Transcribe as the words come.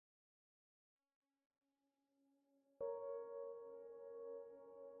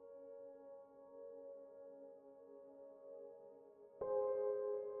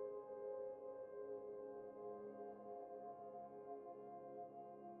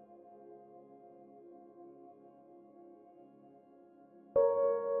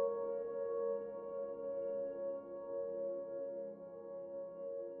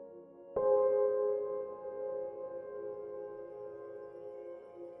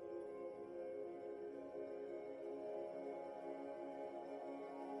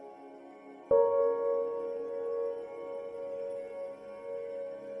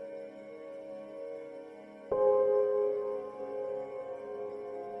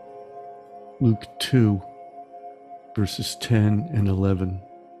Luke 2, verses 10 and 11.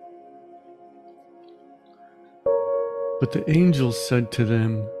 But the angel said to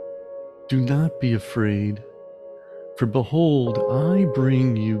them, "Do not be afraid, for behold, I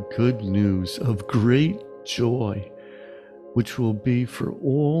bring you good news of great joy, which will be for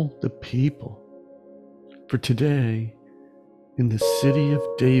all the people. For today, in the city of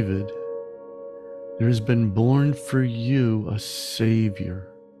David, there has been born for you a Savior,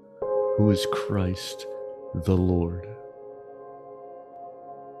 who is Christ the Lord."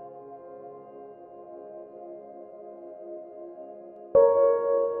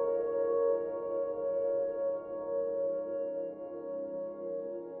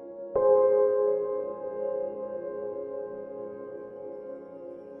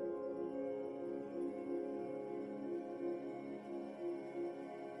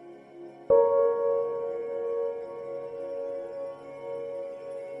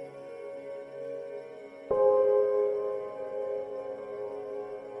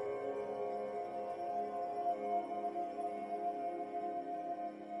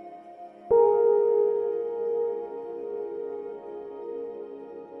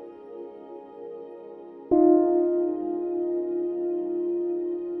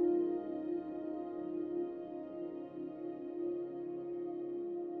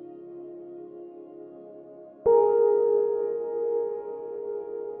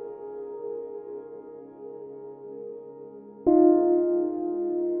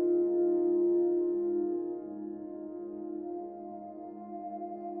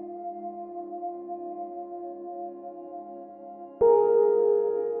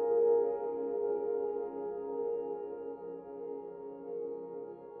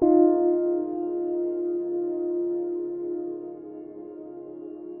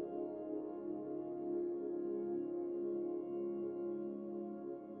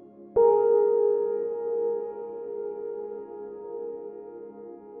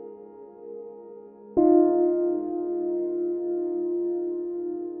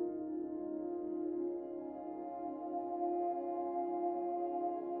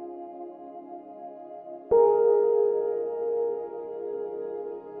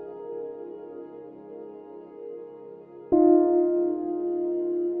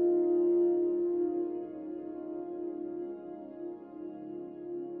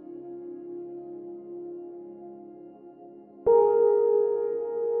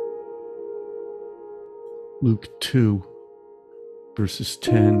 Luke 2, verses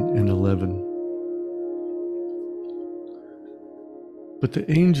 10 and 11. But the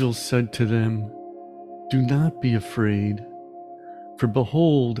angel said to them, "Do not be afraid, for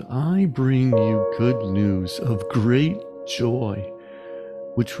behold, I bring you good news of great joy,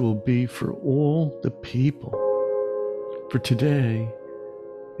 which will be for all the people. For today,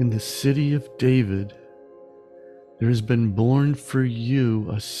 in the city of David, there has been born for you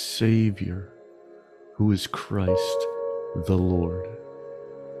a Savior, who is Christ the Lord."